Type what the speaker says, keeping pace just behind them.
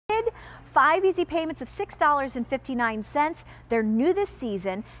good. 5 easy payments of $6.59. They're new this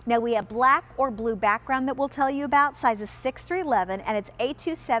season. Now we have black or blue background that we'll tell you about, sizes 6 through 11, and it's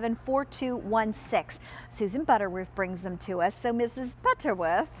A274216. Susan Butterworth brings them to us. So Mrs.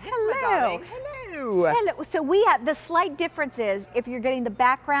 Butterworth, yes, hello. Hello. Hello. So we have, the slight difference is if you're getting the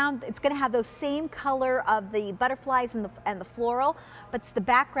background, it's going to have those same color of the butterflies and the floral, but it's the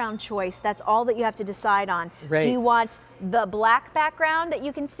background choice. That's all that you have to decide on. Right. Do you want the black background that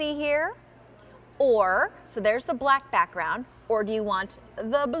you can see here? Or, so there's the black background, or do you want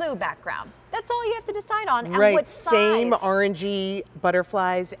the blue background? That's all you have to decide on. And right, what size. Same orangey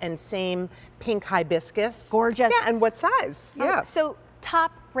butterflies and same pink hibiscus. Gorgeous. Yeah, and what size? Yeah. So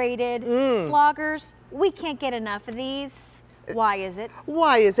top rated Sloggers, we can't get enough of these. Why is it?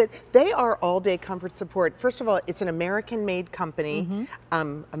 Why is it? They are all-day comfort support. First of all, it's an American-made company.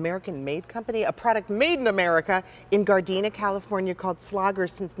 American-made company? A product made in America in Gardena, California, called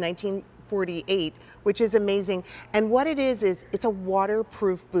Sloggers since 1948, which is amazing. And what it is it's a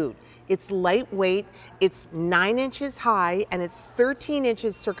waterproof boot. It's lightweight, it's 9 inches high, and it's 13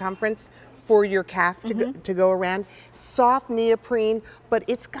 inches circumference for your calf to go around. Soft neoprene, but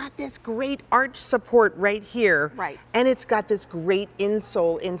it's got this great arch support right here. Right. And it's got this great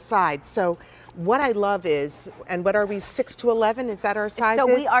insole inside. So what I love is, and what are we, 6 to 11? Is that our sizes?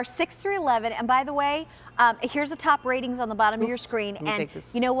 So we are 6 through 11, and by the way, here's the top ratings on the bottom of your screen. And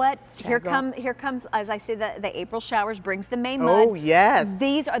you know what? Here comes, as I say, the April showers brings the May mud. Oh, yes.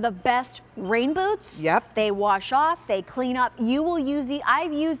 These are the best rain boots. Yep. They wash off, they clean up. You will use these,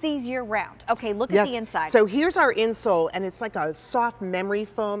 I've used these year round. Okay, look at the inside. So here's our insole, and it's like a soft memory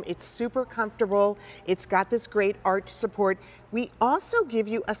foam. It's super comfortable. It's got this great arch support. We also give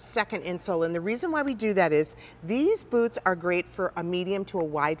you a second insole, and the reason why we do that is these boots are great for a medium to a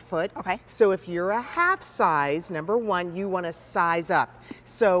wide foot. Okay. So if you're a half size, number one, you want to size up.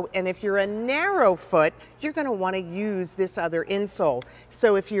 So, and if you're a narrow foot, you're going to want to use this other insole.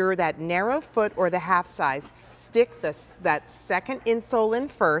 So if you're that narrow foot or the half size, stick that second insole in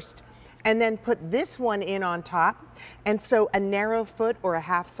first, and then put this one in on top. And so a narrow foot or a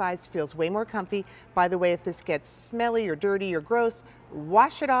half size feels way more comfy. By the way, if this gets smelly or dirty or gross,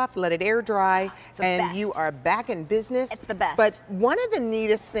 wash it off, let it air dry, and you are back in business. It's the best. But one of the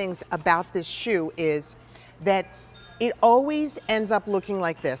neatest things about this shoe is that it always ends up looking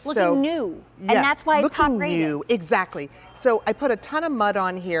like this. Looking new. Yeah, and that's why it's top rated. New, exactly. So I put a ton of mud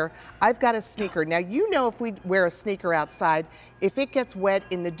on here. I've got a sneaker. Now, you know, if we wear a sneaker outside, if it gets wet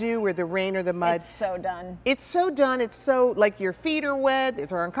in the dew or the rain or the mud. It's so done. It's so done. It's so, like, your feet are wet,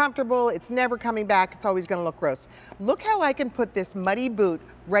 it's uncomfortable, it's never coming back, it's always gonna look gross. Look how I can put this muddy boot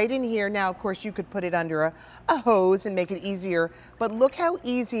right in here. Now, of course, you could put it under a hose and make it easier, but look how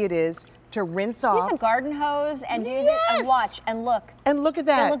easy it is to rinse off. Use a garden hose and do this and watch and look. And look at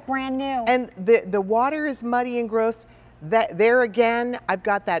that. They look brand new. And the water is muddy and gross. That there again, I've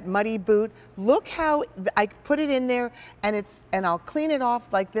got that muddy boot. Look how I put it in there, and I'll clean it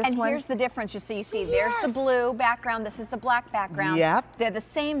off like this one. And here's the difference, just so you see. There's the blue background. This is the black background. Yep. They're the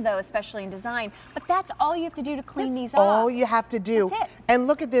same though, especially in design. But that's all you have to do to clean these off. All you have to do. That's it. And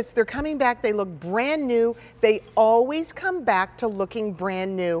look at this. They're coming back. They look brand new. They always come back to looking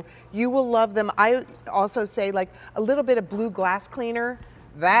brand new. You will love them. I also say, like, a little bit of blue glass cleaner.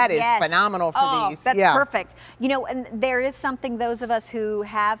 That is phenomenal for these. That's perfect. You know, and there is something, those of us who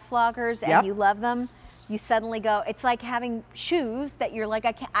have Sloggers and you love them, you suddenly go, it's like having shoes that you're like,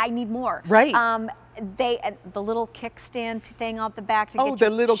 I need more. Right. The little kickstand thing on the back to get the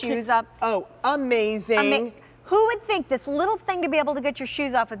your little shoes up. Oh, amazing. Who would think this little thing to be able to get your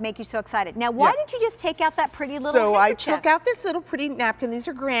shoes off would make you so excited? Now, why did you just take out that pretty little handkerchief? So I took out this little pretty napkin. These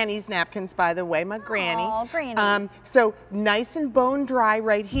are Granny's napkins, by the way, my granny. Oh, Granny. So nice and bone dry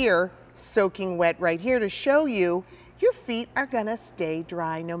right here, soaking wet right here to show you your feet are gonna stay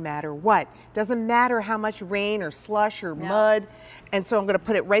dry no matter what. Doesn't matter how much rain or slush or mud. And so I'm gonna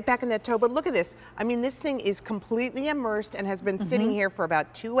put it right back in that toe. But look at this. I mean, this thing is completely immersed and has been sitting here for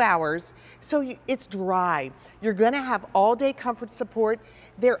about 2 hours. So it's dry. You're gonna have all day comfort support.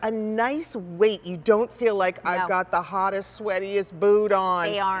 They're a nice weight. You don't feel like I've got the hottest, sweatiest boot on.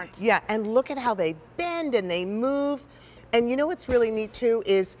 They aren't. Yeah, and look at how they bend and they move. And you know what's really neat too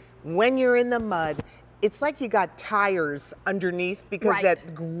is when you're in the mud, it's like you got tires underneath because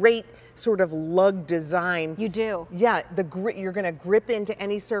that great sort of lug design. You do. Yeah, you're gonna grip into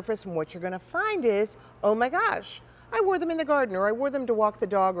any surface, and what you're gonna find is, oh my gosh, I wore them in the garden, or I wore them to walk the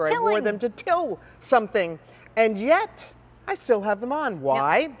dog, or I wore them to till something. And yet, I still have them on.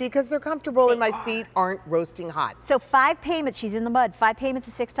 Why? Yep. Because they're comfortable and my are. feet aren't roasting hot. So 5 payments, she's in the mud, 5 payments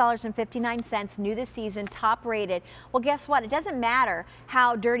of $6.59, new this season, top rated. Well, guess what? It doesn't matter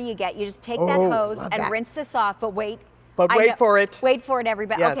how dirty you get. You just take that hose and rinse this off, but wait. But wait for it. Wait for it,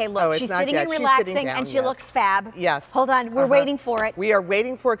 everybody. Yes. Okay, look, she's sitting and relaxing, and she looks fab. Yes. Hold on, we're waiting for it. We are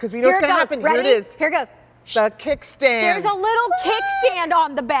waiting for it because we know what's going to happen. Ready? Here it is. Here it goes. The kickstand. There's a little kickstand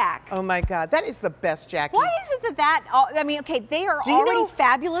on the back. Oh my God, that is the best, Jackie. Why is it I mean, okay, they are already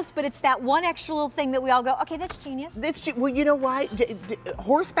fabulous, but it's that one extra little thing that we all go, okay, that's genius. Well, you know why?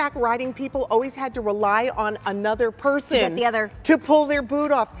 Horseback riding people always had to rely on another person to pull their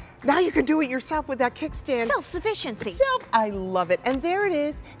boot off. Now you can do it yourself with that kickstand. Self-sufficiency. I love it. And there it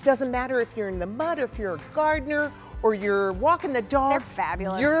is. Doesn't matter if you're in the mud or if you're a gardener or you're walking the dog. They're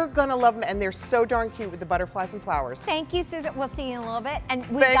fabulous. You're gonna love them, and they're so darn cute with the butterflies and flowers. Thank you, Susan. We'll see you in a little bit. And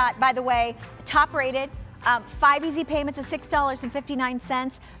we've got, by the way, top rated, 5 easy payments of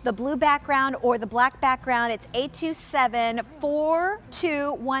 $6.59. The blue background or the black background, it's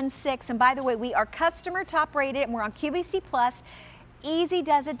 827-4216. And by the way, we are customer top rated, and we're on QVC Plus. Easy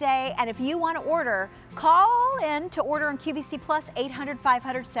does a day, and if you want to order, call in to order on QVC Plus,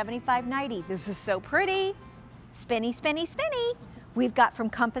 800-500-7590. This is so pretty. Spinny, spinny, spinny. We've got from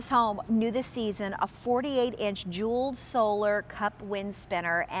Compass Home, new this season, a 48-inch jeweled solar cup wind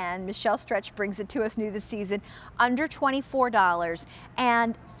spinner, and Michelle Stretch brings it to us new this season, under $24.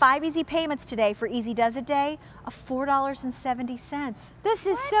 And 5 easy payments today for Easy Does a Day of $4.70. This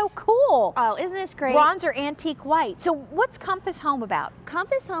is so cool. Oh, isn't this great? Bronze or antique white. So what's Compass Home about?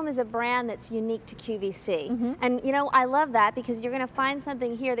 Compass Home is a brand that's unique to QVC. And you know, I love that because you're gonna find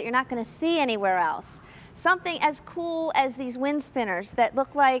something here that you're not gonna see anywhere else. Something as cool as these wind spinners that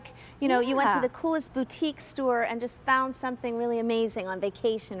look like, you know, you went to the coolest boutique store and just found something really amazing on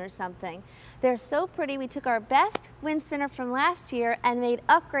vacation or something. They're so pretty. We took our best wind spinner from last year and made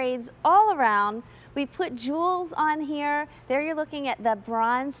upgrades all around. We put jewels on here. There you're looking at the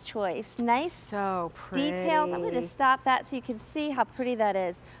bronze choice. Nice so pretty details. I'm going to stop that so you can see how pretty that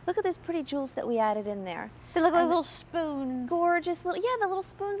is. Look at those pretty jewels that we added in there. They look like little spoons. Gorgeous little, the little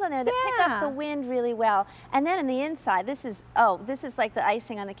spoons on there that pick up the wind really well. And then in the inside, this is like the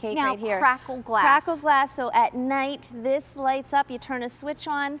icing on the cake right here. Crackle glass. Crackle glass, so at night, this lights up, you turn a switch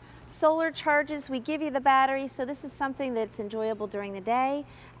on, solar charges, we give you the battery, so this is something that's enjoyable during the day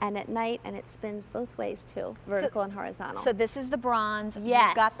and at night, and it spins both ways too, vertical and horizontal. So this is the bronze. Yes.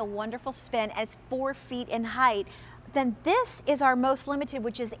 You've got the wonderful spin, and it's 4 feet in height. Then this is our most limited,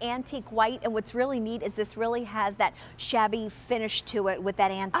 which is antique white, and what's really neat is this really has that shabby finish to it with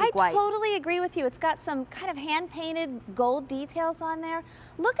that antique white. I totally agree with you. It's got some kind of hand-painted gold details on there.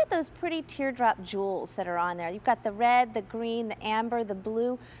 Look at those pretty teardrop jewels that are on there. You've got the red, the green, the amber, the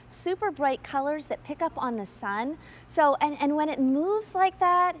blue, super bright colors that pick up on the sun. So, and when it moves like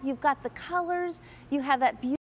that, you've got the colors, you have that beautiful